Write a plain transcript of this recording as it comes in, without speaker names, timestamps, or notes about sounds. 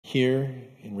hear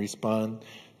and respond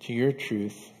to your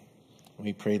truth.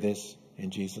 We pray this in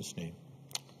Jesus' name.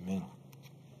 Amen.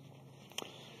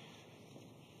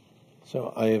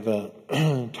 So I've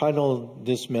titled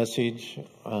this message,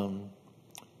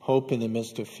 Hope in the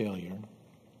Midst of Failure.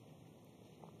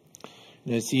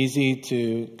 And it's easy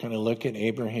to kind of look at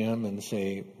Abraham and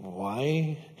say,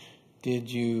 why did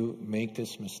you make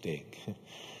this mistake?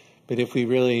 But if we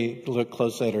really look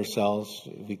closely at ourselves,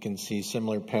 we can see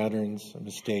similar patterns of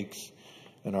mistakes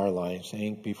in our lives. I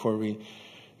think before we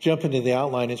jump into the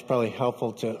outline, it's probably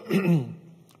helpful to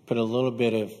put a little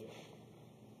bit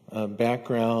of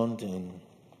background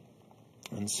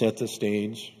and set the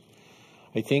stage.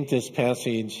 I think this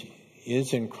passage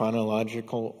is in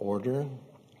chronological order.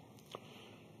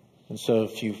 And so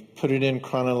if you put it in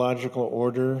chronological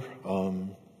order,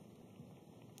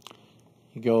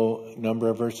 you go a number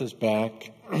of verses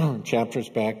back, chapters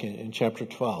back in chapter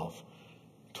 12.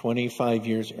 25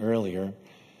 years earlier,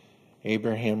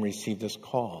 Abraham received this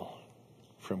call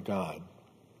from God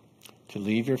to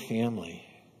leave your family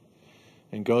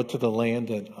and go to the land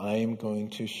that I am going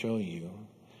to show you,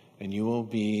 and you will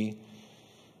be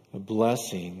a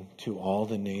blessing to all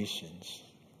the nations.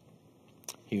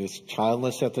 He was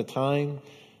childless at the time.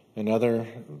 In other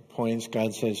points,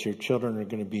 God says your children are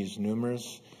going to be as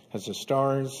numerous as the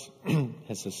stars,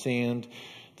 as the sand.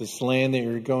 This land that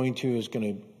you're going to is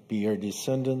going to be your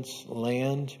descendants'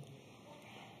 land.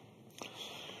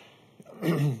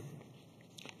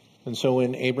 And so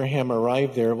when Abraham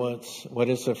arrived there, what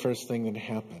is the first thing that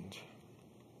happened?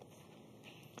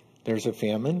 There's a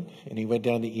famine, and he went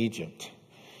down to Egypt.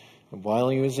 And while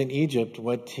he was in Egypt,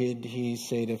 what did he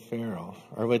say to Pharaoh?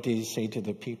 Or what did he say to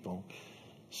the people?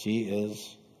 She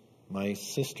is my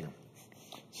sister.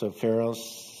 So Pharaoh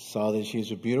saw that she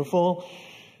was beautiful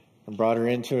and brought her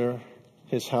into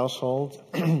his household.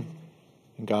 And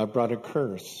God brought a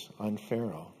curse on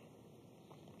Pharaoh.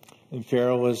 And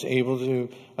Pharaoh was able to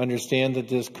understand that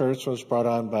this curse was brought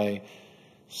on by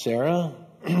Sarah.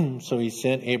 So he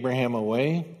sent Abraham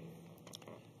away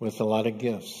with a lot of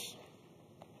gifts.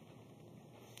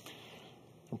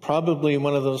 And probably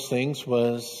one of those things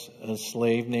was a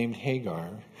slave named Hagar,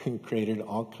 who created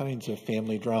all kinds of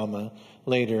family drama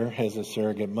later as a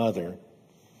surrogate mother.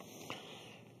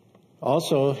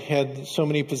 Also had so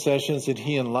many possessions that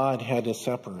he and Lot had to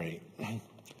separate.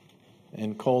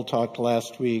 And Cole talked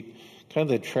last week, kind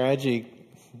of the tragic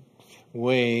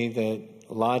way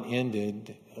that Lot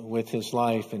ended with his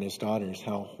life and his daughters,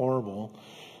 how horrible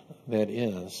that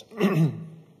is.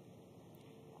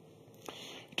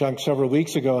 We talked several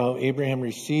weeks ago how Abraham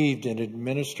received and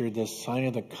administered the sign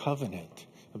of the covenant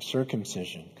of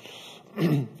circumcision.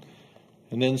 And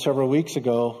then several weeks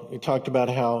ago, we talked about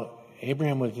how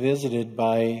Abraham was visited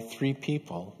by three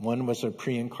people. One was a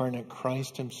pre-incarnate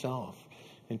Christ himself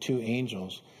and two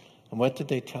angels. And what did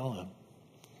they tell him?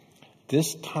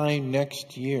 This time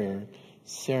next year,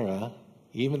 Sarah,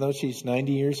 even though she's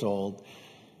 90 years old,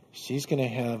 she's going to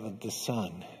have the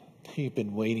son you've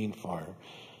been waiting for,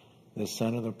 the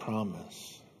son of the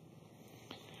promise.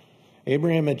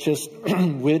 Abraham had just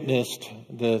witnessed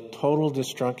the total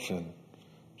destruction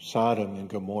of Sodom and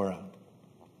Gomorrah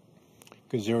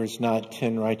because there was not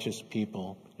 10 righteous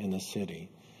people in the city.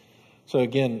 So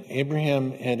again,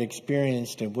 Abraham had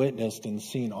experienced and witnessed and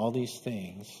seen all these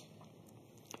things.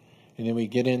 And then we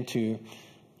get into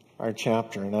our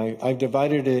chapter. And I've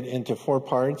divided it into 4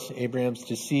 parts. Abraham's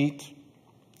deceit,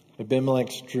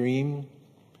 Abimelech's dream,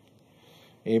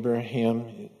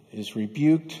 Abraham is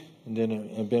rebuked, and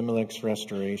then Abimelech's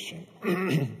restoration.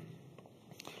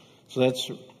 So let's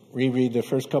reread the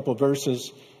first couple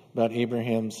verses about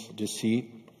Abraham's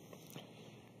deceit.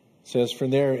 It says, from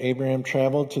there Abraham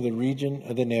traveled to the region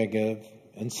of the Negev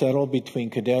and settled between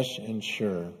Kadesh and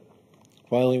Shur.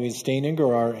 While he was staying in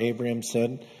Gerar, Abraham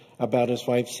said about his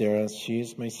wife Sarah, she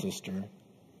is my sister.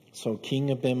 So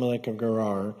King Abimelech of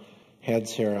Gerar had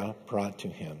Sarah brought to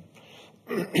him.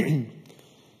 I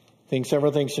think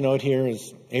several things to note here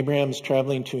is Abraham's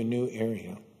traveling to a new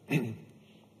area.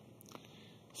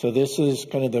 So this is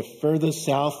kind of the furthest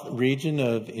south region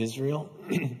of Israel.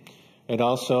 It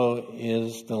also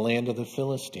is the land of the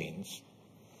Philistines.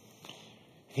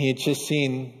 He had just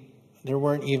seen there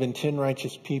weren't even 10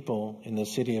 righteous people in the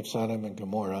city of Sodom and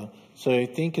Gomorrah. So I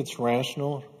think it's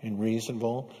rational and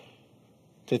reasonable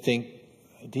to think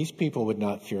these people would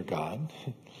not fear God.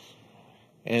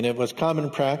 And it was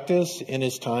common practice in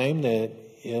his time that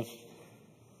if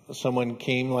someone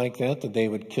came like that they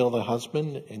would kill the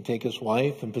husband and take his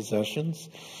wife and possessions.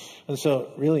 And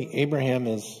so really Abraham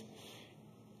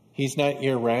he's not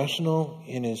irrational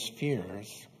in his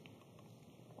fears.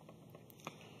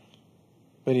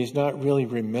 but he's not really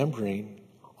remembering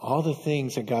all the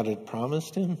things that God had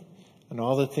promised him and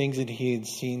all the things that he had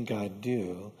seen God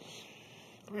do.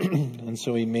 And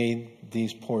so he made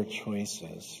these poor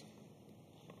choices.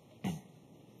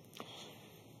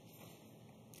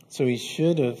 So he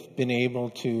should have been able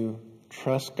to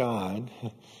trust God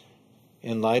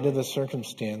in light of the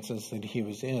circumstances that he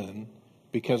was in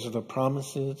because of the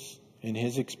promises and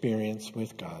his experience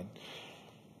with God.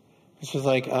 This is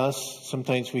like us.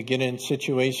 Sometimes we get in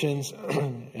situations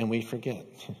and we forget.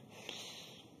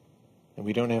 And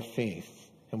we don't have faith.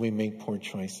 And we make poor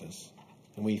choices.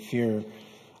 And we fear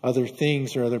other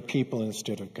things or other people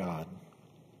instead of God.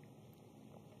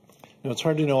 Now, it's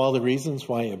hard to know all the reasons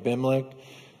why Abimelech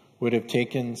would have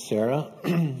taken Sarah.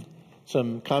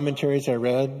 Some commentaries I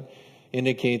read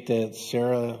indicate that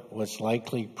Sarah was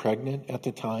likely pregnant at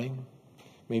the time,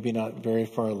 maybe not very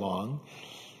far along.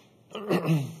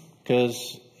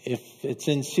 Because if it's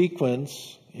in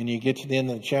sequence and you get to the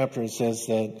end of the chapter, it says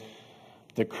that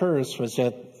the curse was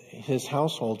that his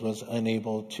household was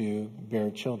unable to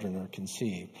bear children or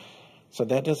conceive. So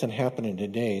that doesn't happen in a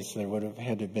day, so there would have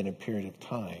had to have been a period of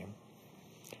time.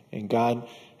 And God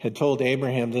had told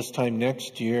Abraham this time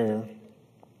next year,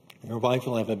 your wife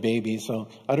will have a baby. So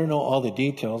I don't know all the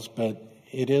details, but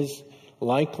it is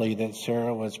likely that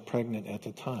Sarah was pregnant at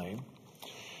the time.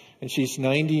 And she's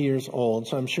 90 years old,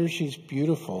 so I'm sure she's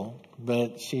beautiful,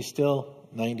 but she's still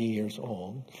 90 years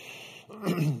old.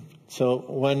 So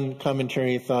one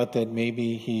commentary thought that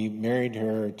maybe he married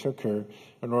her or took her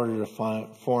in order to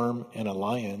form an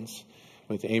alliance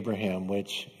with Abraham,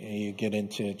 which you get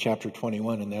into chapter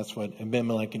 21, and that's what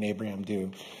Abimelech and Abraham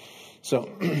do. So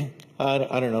I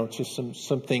don't know, just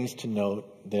some things to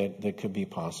note that could be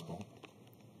possible.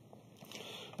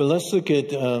 But let's look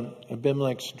at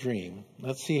Abimelech's dream.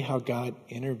 Let's see how God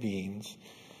intervenes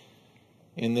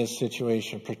in this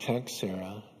situation, protects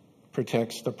Sarah,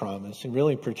 protects the promise, and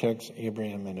really protects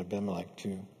Abraham and Abimelech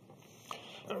too.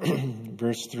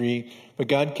 Verse 3, but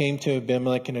God came to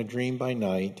Abimelech in a dream by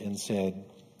night and said,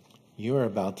 you are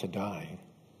about to die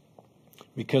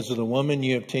because of the woman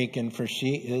you have taken, for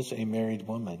she is a married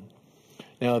woman.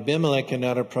 Now Abimelech had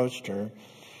not approached her,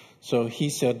 so he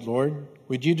said, Lord,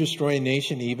 would you destroy a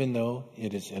nation even though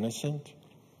it is innocent?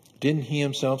 Didn't he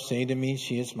himself say to me,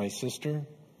 she is my sister?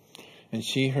 And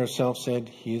she herself said,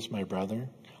 he is my brother.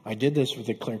 I did this with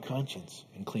a clear conscience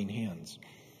and clean hands.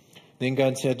 Then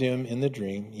God said to him in the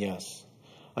dream, yes,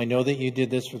 I know that you did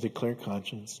this with a clear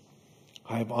conscience.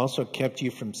 I have also kept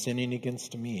you from sinning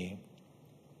against me.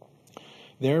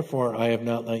 Therefore, I have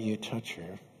not let you touch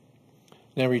her.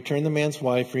 Now return the man's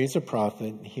wife, for he is a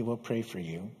prophet. He will pray for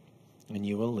you, and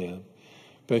you will live.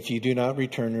 But if you do not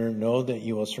return her, know that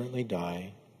you will certainly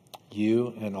die,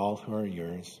 you and all who are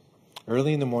yours.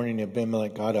 Early in the morning,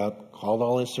 Abimelech got up, called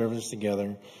all his servants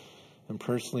together, and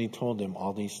personally told them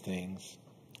all these things.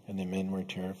 And the men were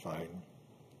terrified.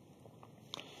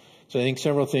 So I think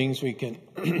several things we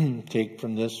can take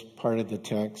from this part of the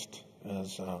text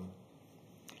as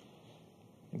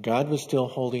God was still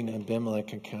holding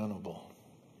Abimelech accountable.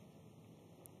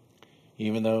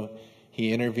 Even though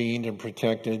he intervened and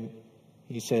protected,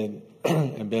 he said,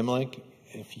 Abimelech,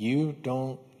 if you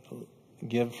don't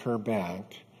give her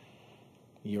back,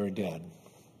 you're dead.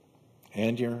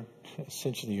 And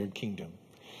essentially your kingdom.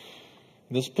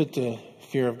 This put the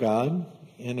fear of God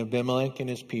in Abimelech and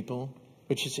his people,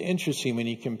 which is interesting when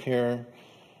you compare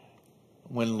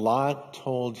when Lot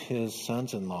told his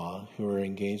sons-in-law who were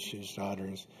engaged to his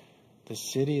daughters, the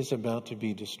city is about to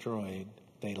be destroyed.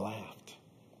 They laughed.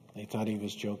 They thought he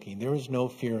was joking. There was no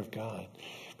fear of God.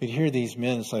 But here these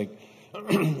men, it's like,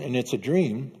 and it's a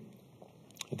dream.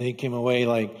 They came away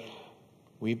like,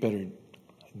 we better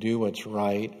do what's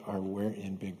right or we're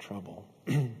in big trouble.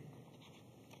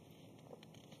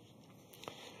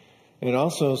 And it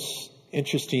also is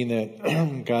interesting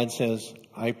that God says,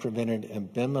 I prevented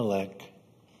Abimelech,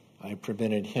 I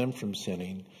prevented him from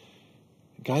sinning.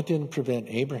 God didn't prevent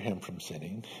Abraham from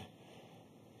sinning.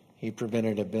 He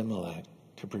prevented Abimelech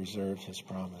to preserve his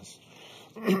promise.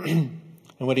 And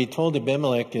what he told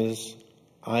Abimelech is,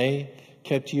 I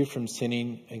kept you from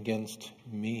sinning against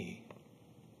me.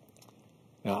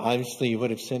 Now, obviously, you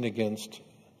would have sinned against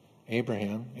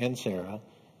Abraham and Sarah.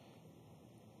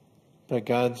 But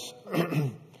God's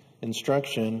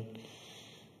instruction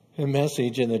and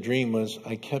message in the dream was,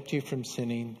 I kept you from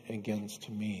sinning against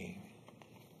me.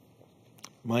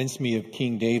 Reminds me of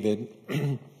King David.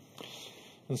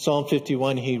 In Psalm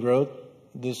 51, he wrote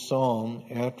this psalm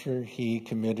after he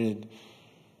committed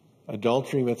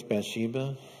adultery with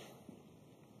Bathsheba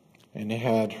and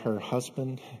had her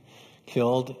husband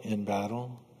killed in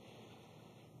battle.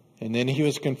 And then he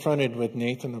was confronted with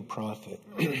Nathan the prophet.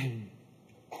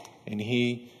 And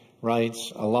he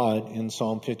writes a lot in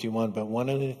Psalm 51, but one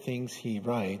of the things he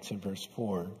writes in verse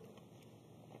 4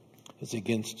 is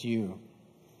against you.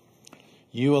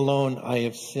 You alone I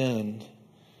have sinned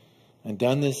and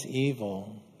done this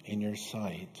evil in your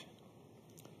sight.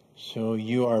 So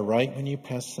you are right when you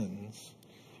pass sentence.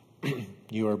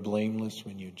 You are blameless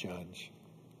when you judge.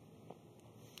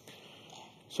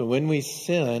 So when we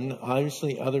sin,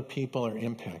 obviously other people are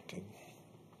impacted.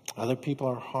 Other people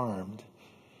are harmed.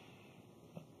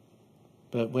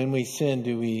 But when we sin,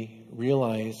 do we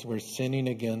realize we're sinning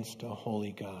against a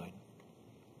holy God?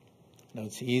 Now,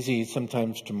 it's easy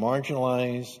sometimes to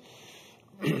marginalize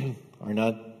or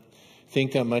not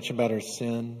think that much about our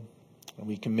sin.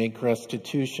 We can make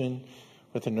restitution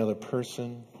with another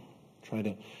person, try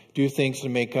to do things to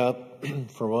make up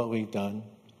for what we've done.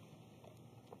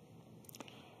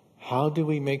 How do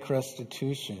we make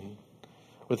restitution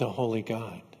with a holy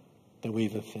God that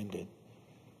we've offended,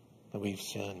 that we've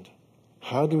sinned?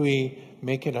 How do we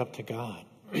make it up to God?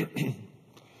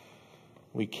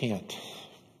 We can't.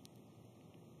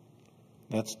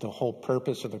 That's the whole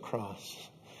purpose of the cross.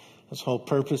 This whole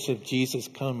purpose of Jesus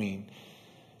coming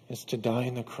is to die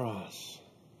on the cross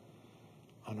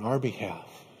on our behalf.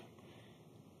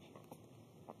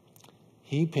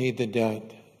 He paid the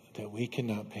debt that we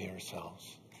cannot pay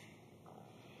ourselves.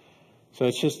 So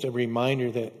it's just a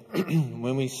reminder that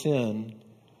when we sin,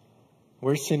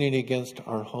 we're sinning against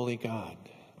our holy God,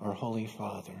 our holy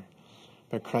Father.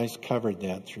 But Christ covered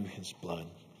that through his blood.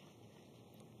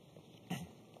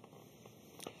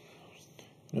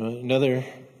 Another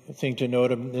thing to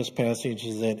note in this passage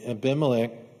is that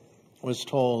Abimelech was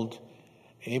told,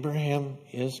 Abraham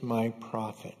is my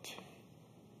prophet.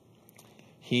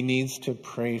 He needs to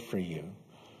pray for you.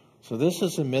 So this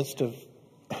is the midst of,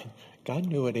 God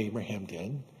knew what Abraham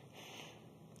did.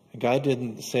 God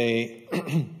didn't say,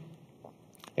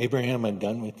 Abraham, I'm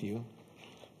done with you.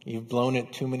 You've blown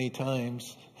it too many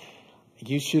times.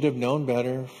 You should have known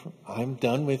better. I'm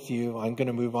done with you. I'm going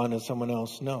to move on to someone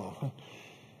else. No.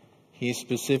 He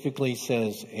specifically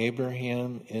says,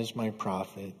 Abraham is my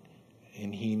prophet,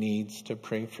 and he needs to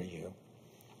pray for you.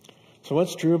 So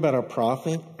what's true about a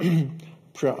prophet?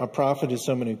 A prophet is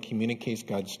someone who communicates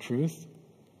God's truth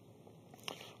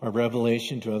or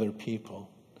revelation to other people.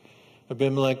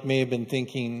 Abimelech may have been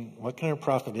thinking, what kind of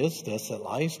prophet is this that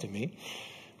lies to me?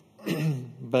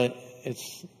 But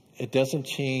it doesn't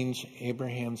change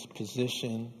Abraham's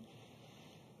position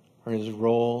or his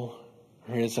role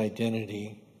or his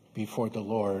identity before the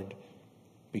Lord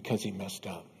because he messed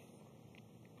up.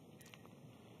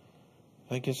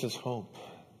 That gives us hope.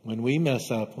 When we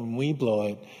mess up, when we blow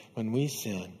it, when we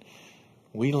sin,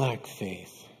 we lack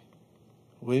faith.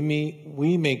 We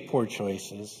make poor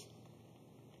choices.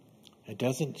 It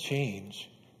doesn't change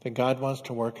that God wants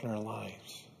to work in our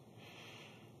lives.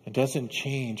 It doesn't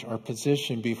change our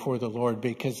position before the Lord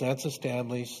because that's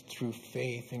established through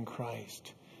faith in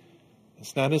Christ.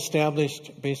 It's not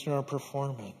established based on our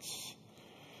performance.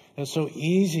 And it's so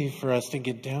easy for us to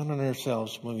get down on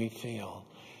ourselves when we fail.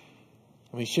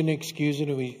 We shouldn't excuse it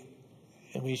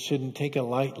and we shouldn't take it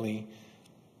lightly,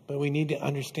 but we need to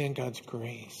understand God's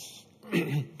grace.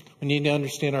 We need to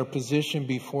understand our position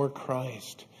before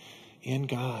Christ in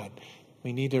God.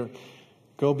 We need to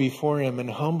go before him and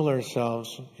humble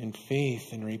ourselves in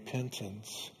faith and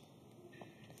repentance.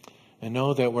 And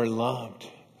know that we're loved.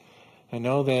 And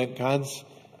know that God's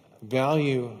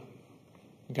value,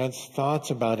 God's thoughts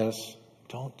about us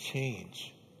don't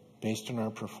change based on our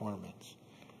performance.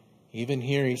 Even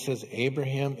here he says,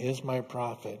 Abraham is my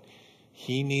prophet.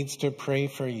 He needs to pray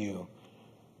for you.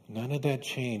 None of that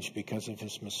changed because of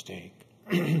his mistake.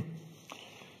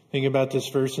 Think about this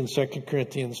verse in 2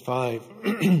 Corinthians 5.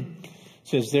 It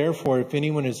says, therefore, if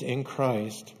anyone is in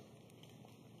Christ,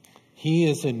 he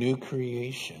is a new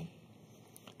creation.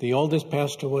 The old has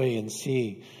passed away, and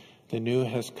see, the new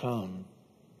has come.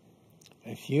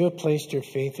 If you have placed your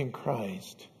faith in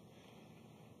Christ,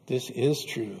 this is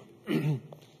true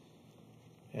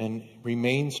and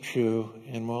remains true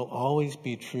and will always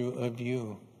be true of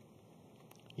you.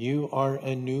 You are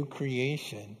a new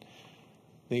creation.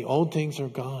 The old things are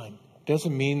gone.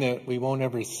 Doesn't mean that we won't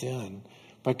ever sin,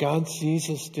 but God sees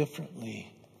us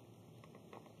differently.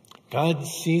 God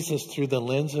sees us through the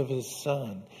lens of his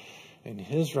Son and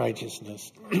his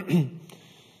righteousness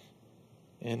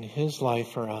and his life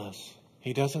for us.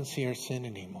 He doesn't see our sin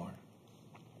anymore.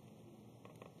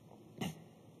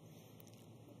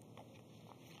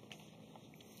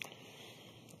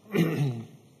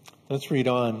 Let's read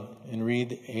on and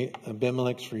read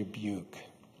Abimelech's rebuke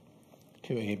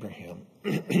to Abraham.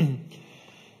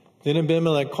 Then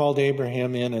Abimelech called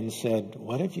Abraham in and said,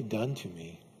 "What have you done to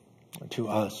me, to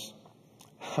us?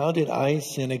 How did I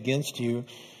sin against you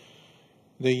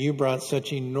that you brought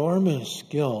such enormous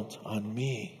guilt on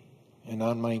me and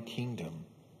on my kingdom?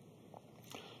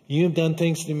 You have done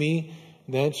things to me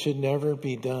that should never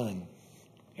be done.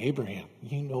 Abraham,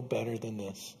 you know better than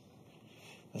this.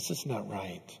 This is not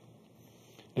right."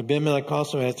 Abimelech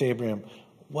also asked Abraham,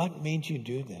 "What made you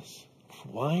do this?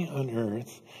 Why on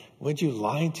earth would you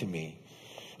lie to me?"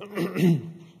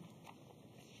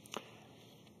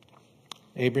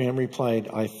 Abraham replied,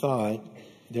 "I thought,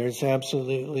 there's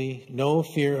absolutely no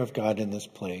fear of God in this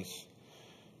place.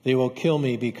 They will kill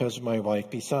me because of my wife.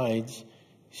 Besides,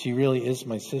 she really is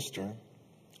my sister,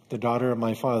 the daughter of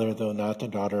my father, though not the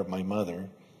daughter of my mother,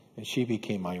 and she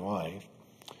became my wife.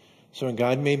 So when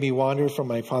God made me wander from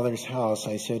my father's house,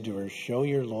 I said to her, 'Show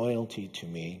your loyalty to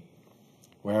me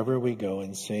wherever we go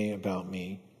and say about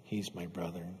me, he's my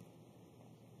brother.'"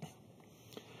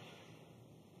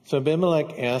 So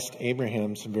Abimelech asked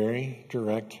Abraham some very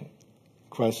direct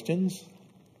questions,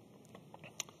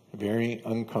 very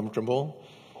uncomfortable.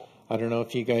 I don't know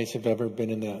if you guys have ever been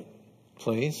in that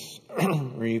place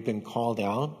where you've been called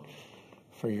out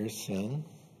for your sin.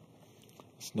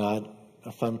 It's not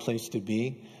a fun place to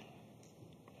be,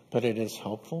 but it is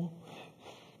helpful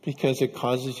because it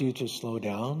causes you to slow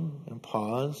down and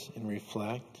pause and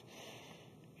reflect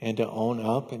and to own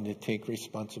up and to take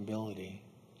responsibility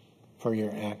for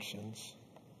your actions.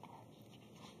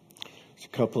 There's a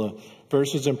couple of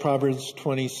verses in Proverbs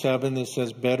 27 that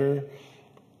says, "Better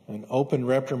an open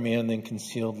reprimand than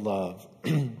concealed love.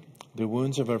 The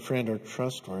wounds of a friend are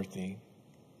trustworthy,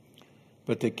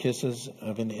 but the kisses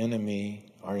of an enemy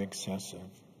are excessive."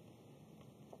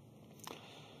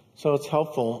 So it's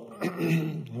helpful,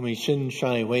 and we shouldn't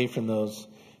shy away from those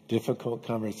difficult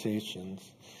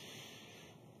conversations.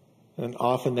 And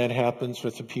often that happens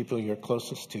with the people you're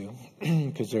closest to,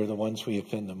 because they're the ones we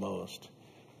offend the most.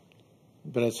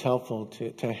 But it's helpful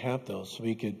to have those so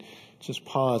we could just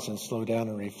pause and slow down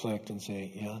and reflect and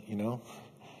say, "Yeah,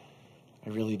 I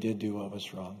really did do what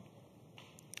was wrong.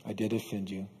 I did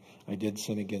offend you. I did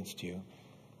sin against you.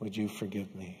 Would you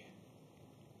forgive me?"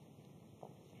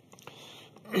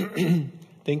 I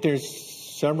think there's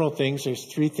several things. There's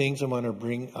three things I want to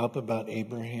bring up about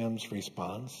Abraham's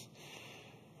response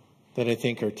that I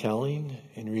think are telling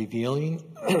and revealing,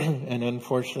 and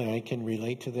unfortunately I can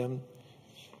relate to them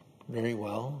very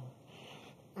well.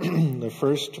 The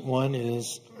first one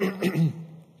is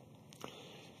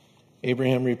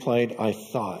Abraham replied, "I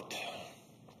thought."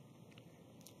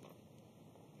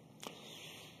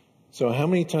 So how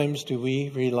many times do we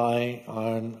rely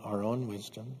on our own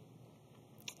wisdom,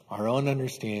 our own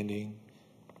understanding,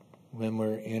 when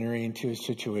we're entering into a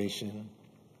situation,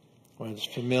 whether it's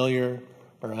familiar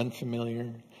or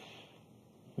unfamiliar?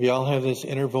 We all have this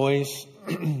inner voice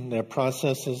that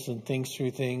processes and thinks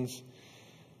through things.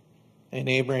 And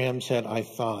Abraham said, "I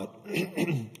thought."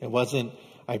 It wasn't,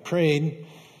 "I prayed,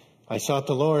 I sought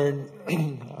the Lord,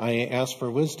 I asked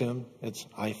for wisdom." It's,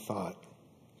 "I thought."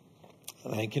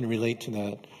 I can relate to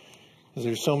that because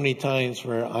there's so many times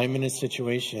where I'm in a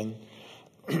situation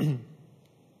and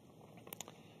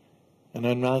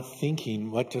I'm not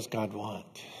thinking, what does God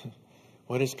want?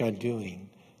 What is God doing?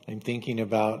 I'm thinking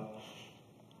about,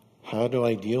 how do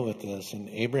I deal with this? And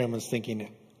Abraham was thinking,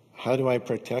 how do I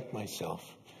protect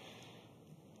myself?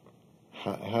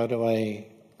 How do I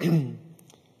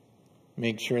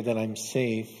make sure that I'm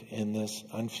safe in this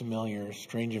unfamiliar,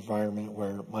 strange environment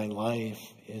where my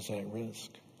life is at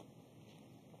risk?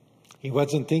 He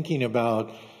wasn't thinking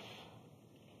about,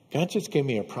 God just gave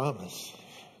me a promise.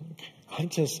 I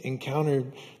just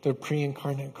encountered the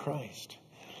pre-incarnate Christ.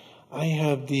 I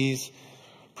have these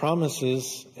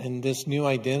promises and this new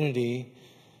identity.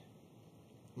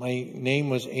 My name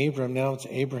was Abram, now it's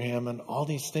Abraham, and all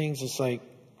these things. It's like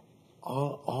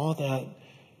all that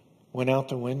went out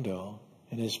the window,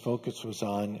 and his focus was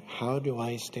on, how do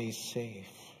I stay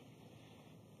safe?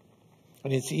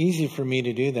 And it's easy for me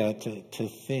to do that, to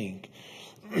think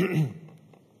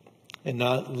and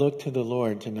not look to the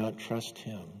Lord, to not trust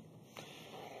him.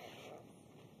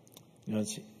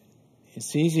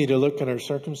 It's easy to look at our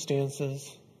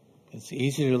circumstances. It's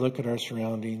easy to look at our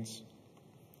surroundings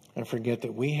and forget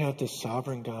that we have the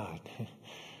sovereign God,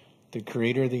 the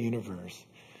creator of the universe,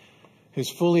 who's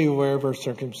fully aware of our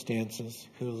circumstances,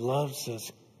 who loves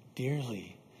us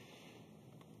dearly,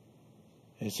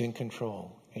 is in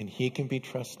control, and he can be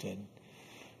trusted.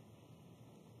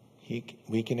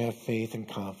 We can have faith and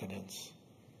confidence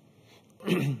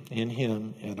in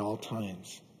him at all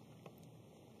times.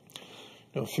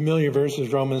 A familiar verse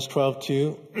is Romans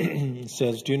 12:2. It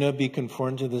says, "Do not be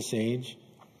conformed to this age,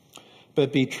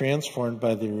 but be transformed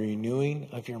by the renewing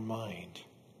of your mind,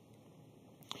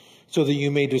 so that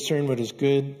you may discern what is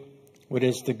good, what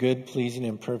is the good, pleasing,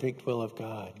 and perfect will of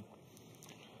God."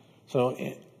 So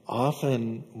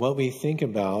often what we think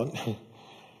about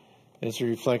is a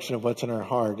reflection of what's in our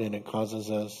heart, and it causes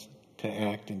us to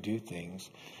act and do things.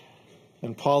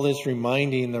 And Paul is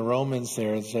reminding the Romans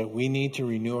there is that we need to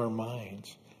renew our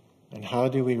minds. And how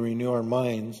do we renew our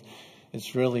minds?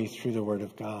 It's really through the Word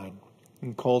of God.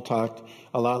 And Cole talked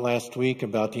a lot last week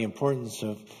about the importance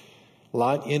of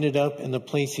Lot ended up in the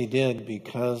place he did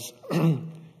because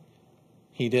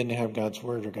he didn't have God's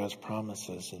Word or God's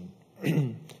promises.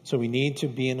 And so we need to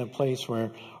be in a place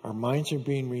where our minds are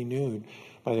being renewed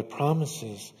by the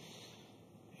promises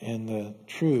and the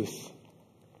truth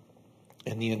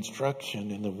and the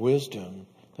instruction and the wisdom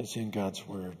that's in God's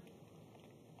Word.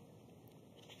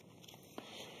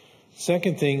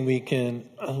 Second thing we can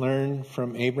learn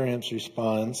from Abraham's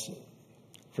response,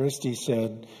 first he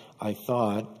said, "I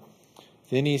thought."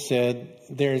 Then he said,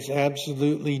 "There's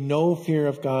absolutely no fear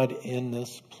of God in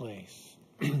this place."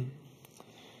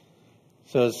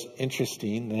 So it's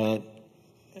interesting that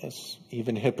it's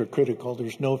even hypocritical.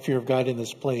 There's no fear of God in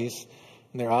this place.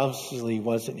 And there obviously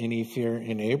wasn't any fear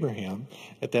in Abraham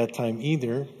at that time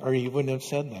either, or he wouldn't have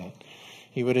said that.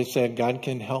 He would have said, "God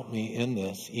can help me in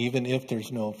this, even if there's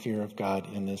no fear of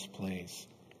God in this place."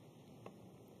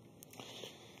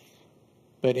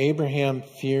 But Abraham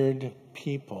feared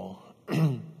people.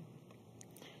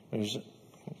 There's a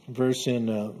verse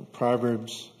in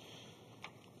Proverbs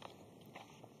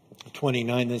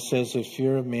 29 that says, "The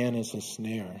fear of man is a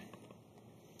snare,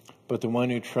 but the one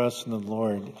who trusts in the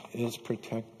Lord is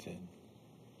protected."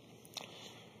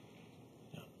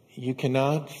 You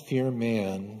cannot fear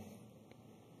man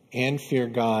and fear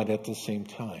God at the same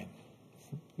time.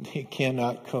 They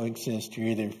cannot coexist. You're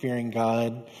either fearing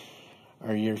God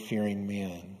or you're fearing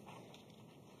man.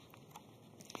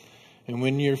 And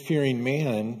when you're fearing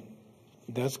man,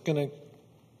 that's going to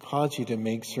cause you to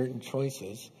make certain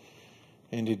choices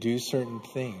and to do certain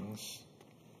things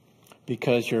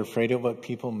because you're afraid of what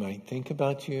people might think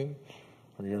about you,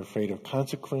 or you're afraid of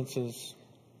consequences.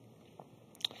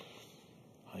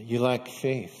 You lack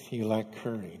faith. You lack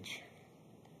courage.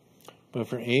 But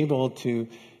if we're able to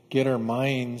get our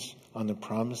minds on the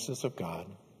promises of God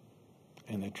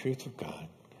and the truth of God,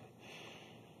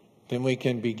 then we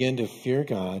can begin to fear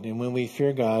God. And when we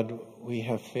fear God, we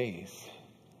have faith.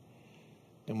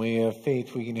 And when we have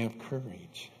faith, we can have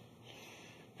courage.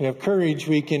 If we have courage,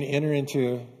 we can enter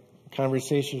into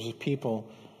conversations with people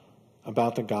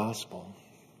about the gospel.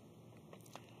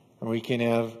 Or we can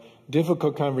have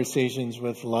difficult conversations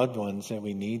with loved ones that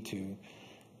we need to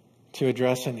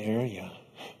address an area.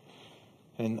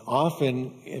 And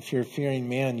often, if you're fearing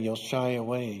man, you'll shy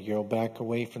away. You'll back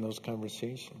away from those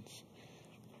conversations.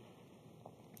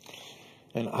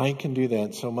 And I can do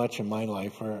that so much in my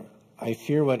life where I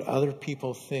fear what other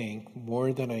people think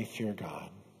more than I fear God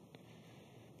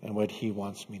and what He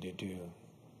wants me to do.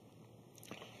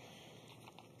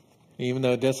 Even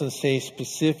though it doesn't say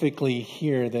specifically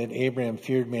here that Abraham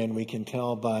feared man, we can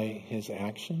tell by his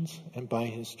actions and by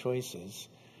his choices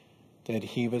that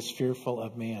he was fearful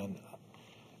of man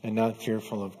and not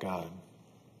fearful of God.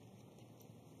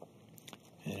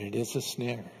 And it is a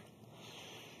snare.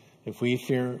 If we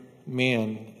fear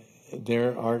man,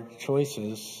 there are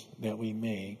choices that we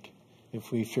make.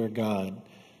 If we fear God,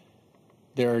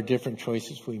 there are different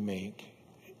choices we make.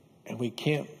 And we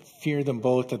can't fear them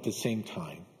both at the same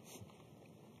time.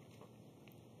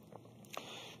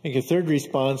 I think a third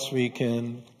response we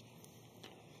can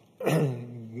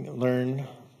learn,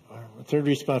 a third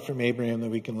response from Abraham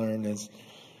that we can learn is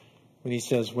when he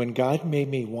says, "When God made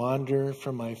me wander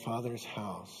from my father's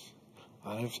house."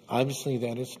 Obviously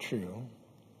that is true.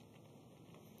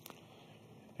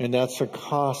 And that's the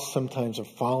cost sometimes of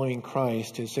following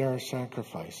Christ, is there are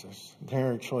sacrifices.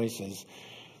 There are choices.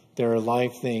 There are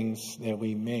life things that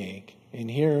we make. And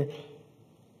here,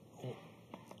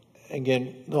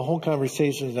 again, the whole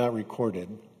conversation is not recorded,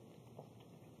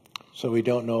 so we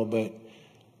don't know, but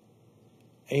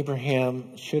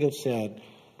Abraham should have said,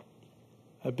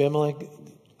 "Abimelech,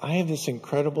 I have this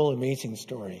incredible, amazing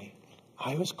story.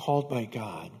 I was called by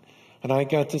God, and I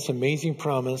got this amazing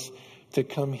promise to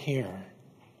come here.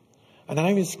 And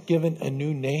I was given a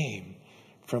new name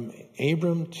from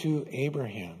Abram to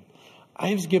Abraham.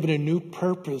 I was given a new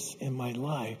purpose in my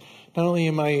life. Not only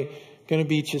am I going to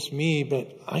be just me,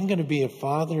 but I'm going to be a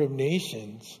father of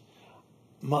nations.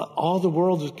 All the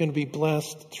world is going to be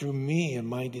blessed through me and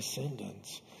my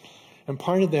descendants. And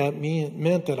part of that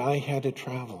meant that I had to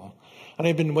travel. And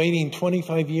I've been waiting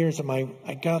 25 years, and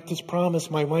I got this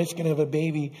promise, my wife's going to have a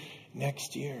baby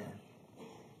next year.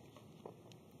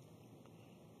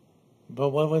 But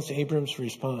what was Abraham's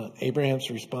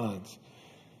response?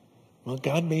 Well,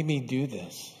 God made me do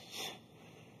this.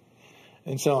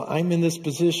 And so I'm in this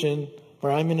position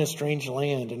where I'm in a strange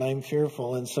land and I'm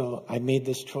fearful. And so I made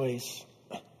this choice.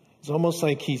 It's almost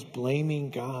like he's blaming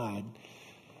God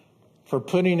for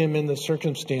putting him in the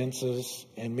circumstances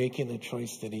and making the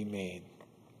choice that he made.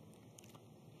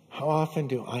 How often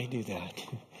do I do that?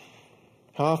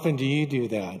 How often do you do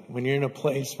that? When you're in a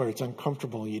place where it's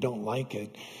uncomfortable, you don't like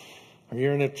it, or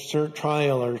you're in a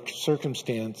trial or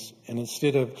circumstance, and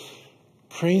instead of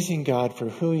praising God for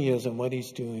who he is and what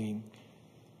he's doing,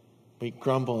 we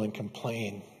grumble and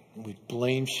complain. We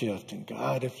blame shift. And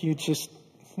God, if you just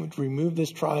would remove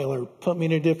this trial or put me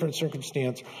in a different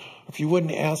circumstance, or if you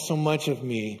wouldn't ask so much of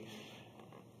me,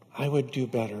 I would do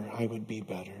better. I would be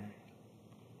better.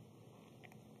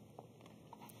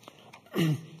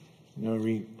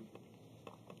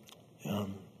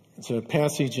 It's a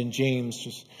passage in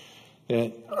James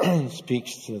that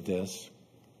speaks to this.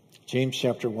 James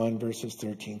chapter 1, verses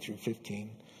 13 through 15.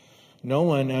 No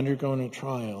one undergoing a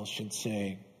trial should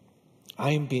say,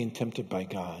 I am being tempted by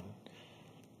God.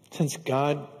 Since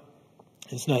God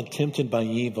is not tempted by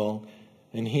evil,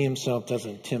 and he himself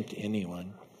doesn't tempt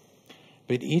anyone.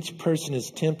 But each person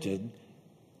is tempted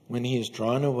when he is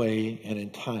drawn away and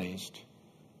enticed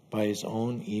by his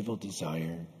own evil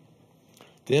desire.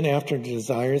 Then after the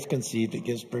desire is conceived, it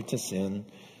gives birth to sin.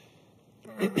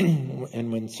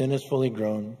 And when sin is fully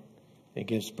grown, it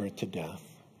gives birth to death.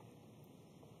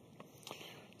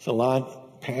 There's a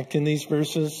lot packed in these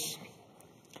verses.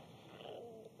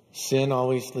 Sin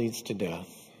always leads to death.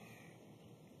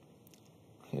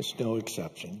 There's no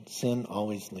exception. Sin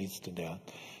always leads to death.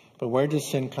 But where does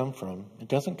sin come from? It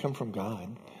doesn't come from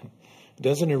God. It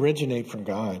doesn't originate from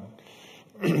God.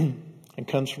 It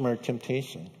comes from our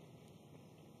temptation.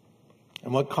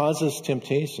 And what causes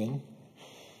temptation?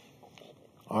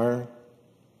 Our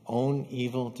own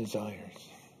evil desires.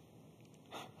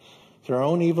 So our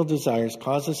own evil desires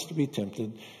cause us to be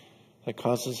tempted. That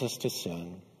causes us to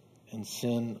sin. And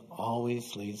sin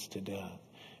always leads to death.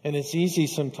 And it's easy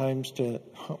sometimes to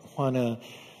want to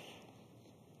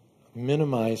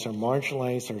minimize or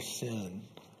marginalize our sin,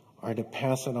 or to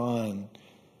pass it on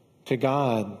to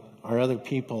God or other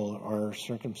people or our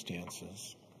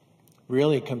circumstances.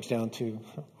 Really, it comes down to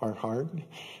our heart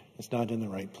is not in the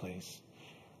right place.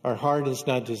 Our heart is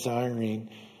not desiring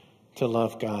to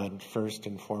love God first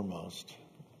and foremost.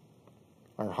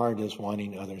 Our heart is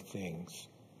wanting other things.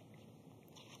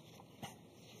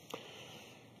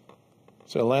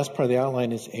 So the last part of the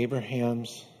outline is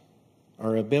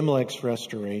Abimelech's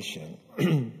restoration.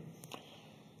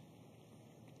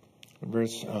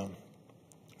 Verse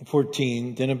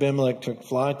 14, then Abimelech took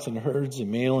flocks and herds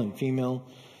and male and female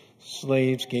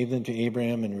slaves, gave them to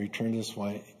Abraham, and returned his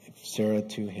wife Sarah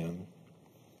to him.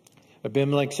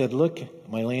 Abimelech said, look,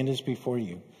 my land is before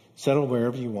you. Settle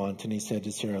wherever you want. And he said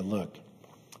to Sarah, look,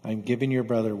 I'm giving your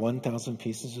brother 1,000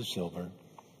 pieces of silver.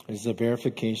 It is a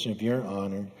verification of your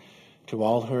honor to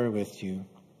all who are with you.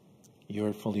 You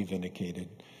are fully vindicated.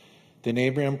 Then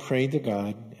Abraham prayed to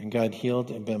God, and God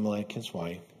healed Abimelech, his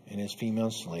wife, and his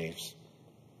female slaves,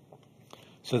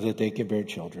 so that they could bear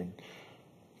children.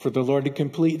 For the Lord had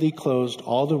completely closed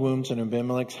all the wombs in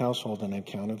Abimelech's household on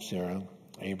account of Sarah,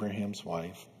 Abraham's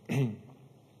wife.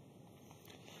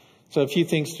 So a few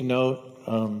things to note.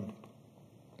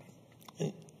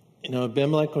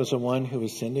 Abimelech was the one who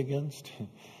was sinned against,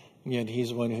 and yet he's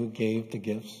the one who gave the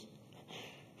gifts.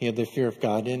 He had the fear of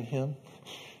God in him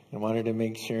and wanted to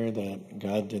make sure that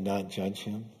God did not judge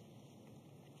him.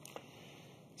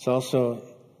 It's also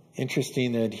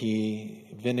interesting that he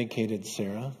vindicated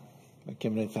Sarah by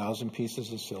giving 1,000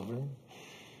 pieces of silver.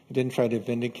 He didn't try to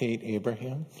vindicate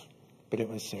Abraham, but it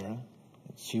was Sarah.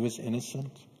 She was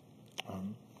innocent.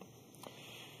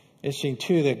 Interesting,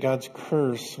 too, that God's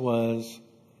curse was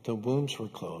the wombs were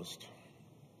closed.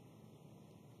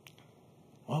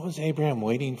 What was Abraham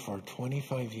waiting for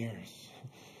 25 years?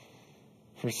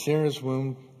 For Sarah's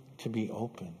womb to be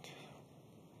opened.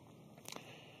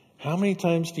 How many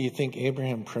times do you think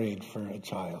Abraham prayed for a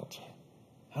child?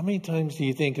 How many times do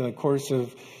you think in the course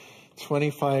of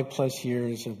 25 plus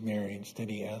years of marriage did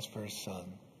he ask for a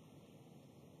son?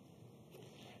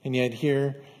 And yet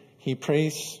here he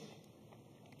prays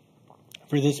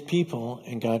for this people,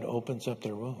 and God opens up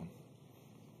their womb,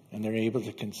 and they're able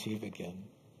to conceive again.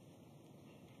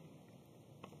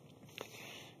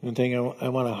 One thing I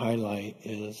want to highlight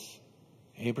is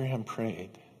Abraham prayed.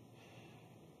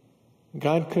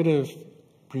 God could have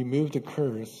removed the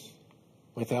curse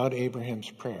without Abraham's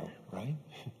prayer, right?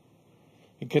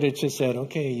 He could have just said,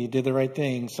 okay, you did the right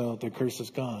thing, so the curse is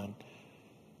gone.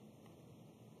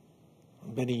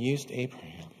 But he used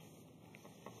Abraham.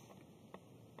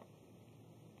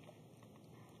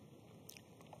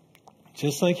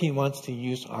 Just like he wants to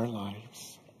use our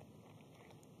lives.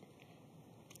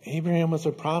 Abraham was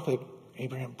a prophet.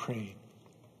 Abraham prayed.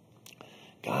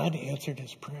 God answered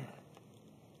his prayer.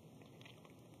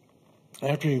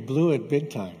 After he blew it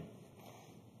big time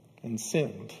and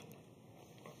sinned.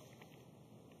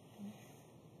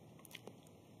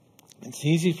 It's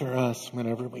easy for us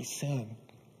whenever we sin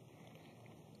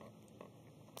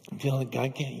and feel like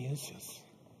God can't use us.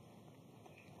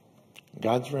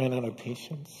 God's ran out of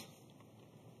patience.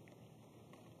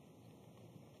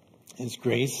 His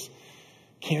grace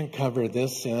can't cover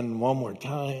this sin one more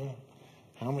time.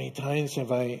 How many times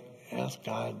have I asked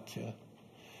God to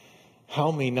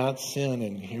help me not sin,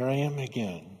 and here I am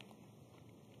again.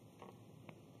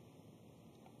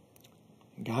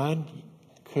 God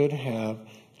could have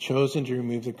chosen to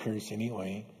remove the curse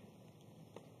anyway,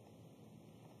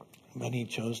 but he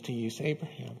chose to use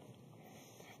Abraham.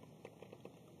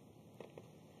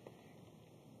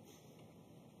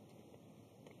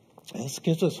 This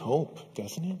gives us hope,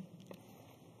 doesn't it?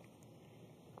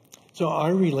 So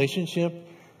our relationship,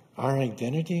 our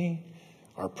identity,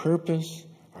 our purpose,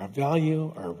 our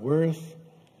value, our worth,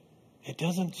 it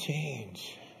doesn't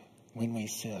change when we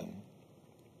sin,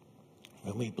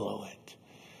 when we blow it.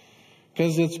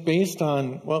 Because it's based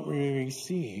on what we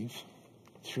receive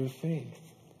through faith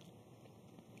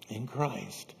in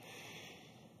Christ.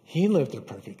 He lived a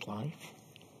perfect life.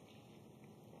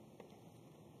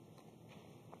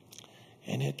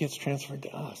 And it gets transferred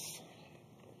to us.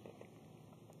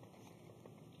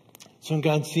 So when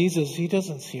God sees us, he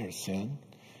doesn't see our sin.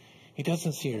 He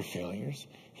doesn't see our failures.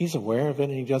 He's aware of it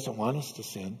and he doesn't want us to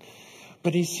sin.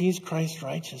 But he sees Christ's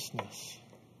righteousness.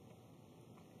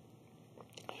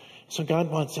 So God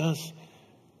wants us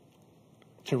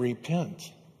to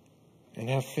repent and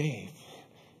have faith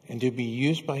and to be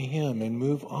used by him and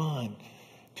move on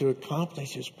to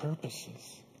accomplish his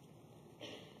purposes.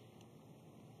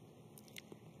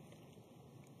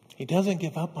 He doesn't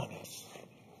give up on us.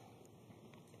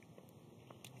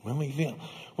 When we fail,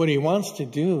 what he wants to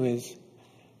do is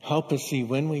help us see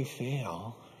when we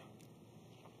fail.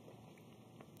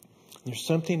 There's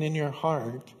something in your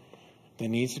heart that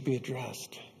needs to be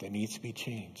addressed, that needs to be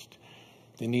changed,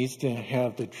 that needs to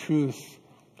have the truth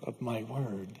of my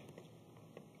word.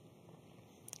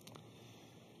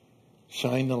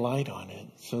 Shine the light on it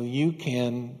so you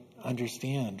can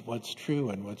understand what's true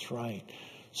and what's right.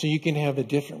 So you can have a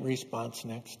different response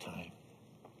next time.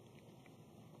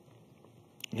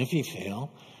 And if you fail,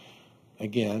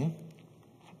 again,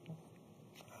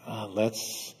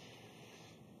 let's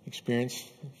experience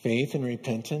faith and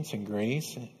repentance and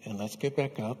grace, and let's get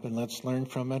back up and let's learn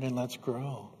from it and let's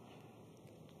grow.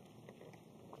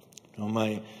 You know,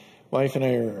 my wife and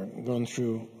I are going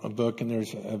through a book, and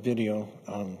there's a video,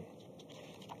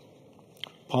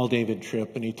 Paul David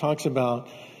Tripp, and he talks about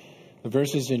the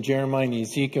verses in Jeremiah and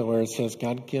Ezekiel where it says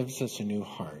God gives us a new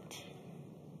heart.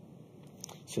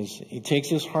 It says he takes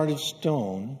this heart of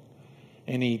stone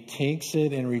and he takes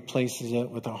it and replaces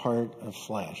it with a heart of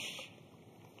flesh.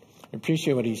 I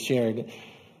appreciate what he shared.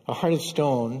 A heart of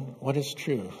stone, what is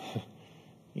true?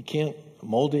 You can't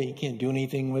mold it. You can't do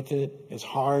anything with it. It's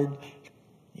hard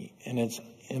and it's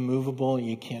immovable.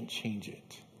 You can't change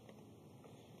it.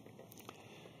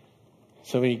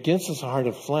 So he gives us a heart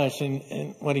of flesh,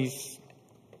 and what he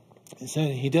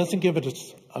said, he doesn't give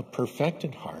it a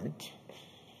perfected heart.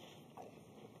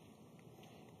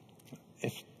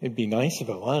 It'd be nice if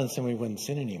it was, then we wouldn't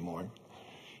sin anymore.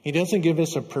 He doesn't give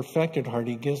us a perfected heart.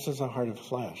 He gives us a heart of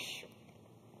flesh.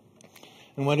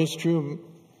 And what is true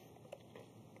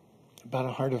about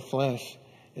a heart of flesh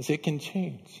is it can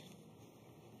change.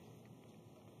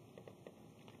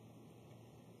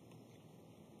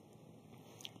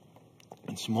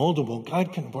 It's moldable.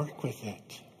 God can work with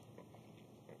it.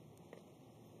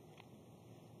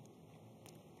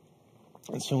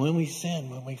 And so when we sin,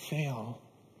 when we fail,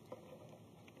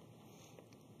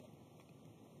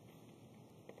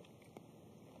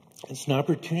 it's an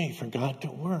opportunity for God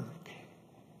to work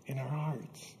in our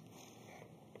hearts.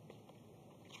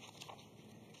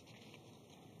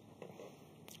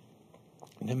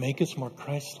 And to make us more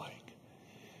Christ-like.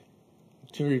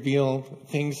 To reveal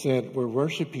things that we're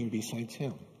worshiping besides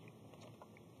him.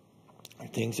 Or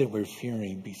things that we're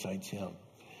fearing besides him.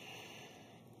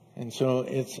 And so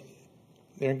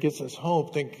there gives us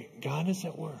hope that God is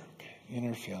at work in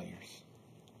our failures.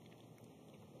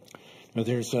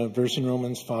 There's a verse in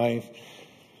Romans 5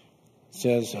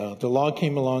 says, the law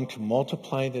came along to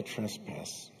multiply the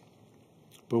trespass.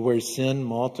 But where sin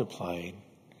multiplied,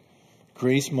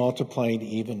 grace multiplied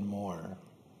even more.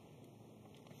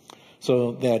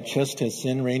 So that just as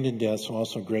sin reigned in death, so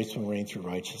also grace will reign through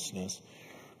righteousness,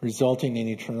 resulting in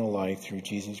eternal life through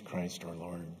Jesus Christ our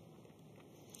Lord.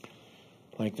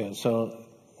 Like that. So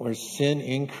where sin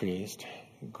increased,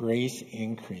 grace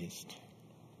increased.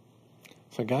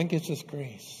 So God gives us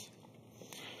grace.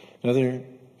 Another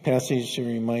passage to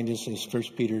remind us is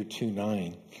 1 Peter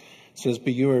 2:9. It says,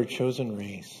 but you are a chosen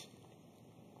race,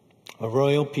 a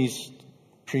royal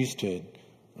priesthood,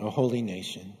 a holy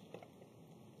nation,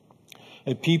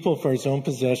 a people for his own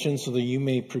possession, so that you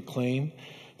may proclaim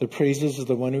the praises of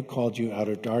the one who called you out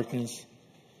of darkness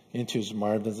into his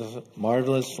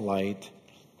marvelous light.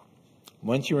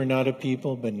 Once you were not a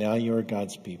people, but now you are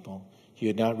God's people. You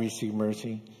had not received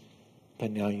mercy,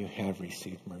 but now you have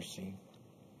received mercy.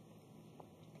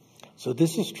 So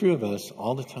this is true of us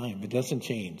all the time. It doesn't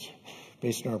change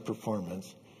based on our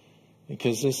performance,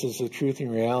 because this is the truth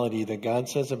and reality that God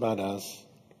says about us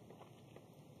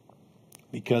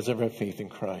because of our faith in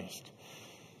Christ.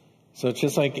 So it's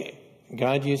just like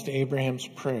God used Abraham's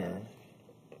prayer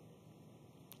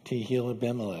to heal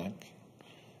Abimelech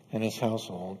and his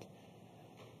household.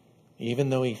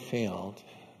 Even though he failed,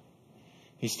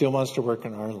 he still wants to work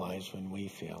in our lives when we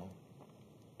fail.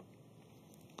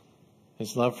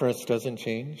 His love for us doesn't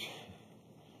change.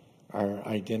 Our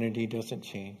identity doesn't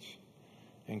change.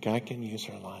 And God can use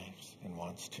our lives and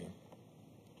wants to.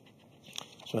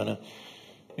 So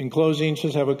in closing,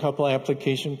 just have a couple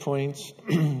application points.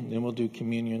 Then we'll do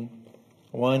communion.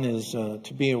 One is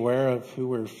to be aware of who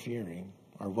we're fearing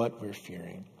or what we're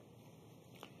fearing.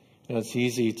 You know, it's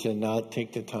easy to not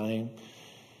take the time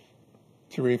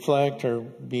to reflect or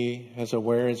be as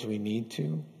aware as we need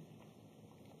to.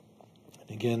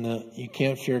 Again, you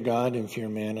can't fear God and fear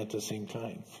man at the same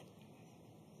time.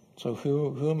 So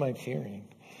who am I fearing?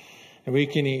 And we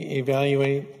can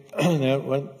evaluate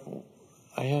that.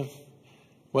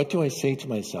 What do I say to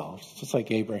myself? Just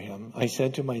like Abraham, I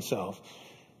said to myself,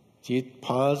 do you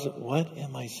pause? What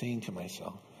am I saying to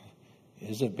myself?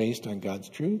 Is it based on God's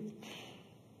truth?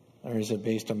 Or is it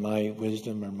based on my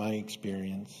wisdom or my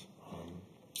experience?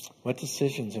 What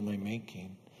decisions am I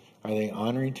making? Are they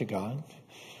honoring to God?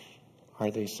 Are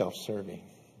they self-serving?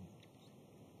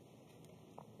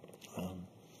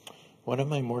 What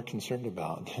am I more concerned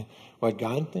about? What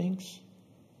God thinks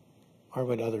or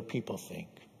what other people think?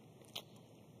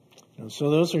 So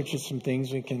those are just some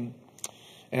things we can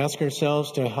ask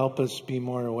ourselves to help us be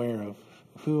more aware of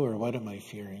who or what am I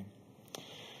fearing.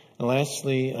 And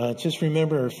lastly, just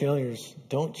remember our failures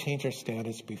don't change our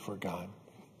status before God.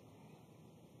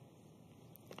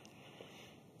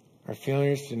 Our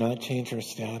failures do not change our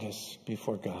status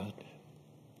before God.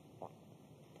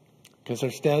 Because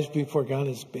our status before God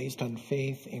is based on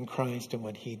faith in Christ and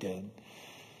what he did,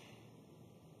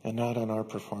 and not on our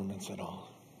performance at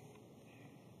all.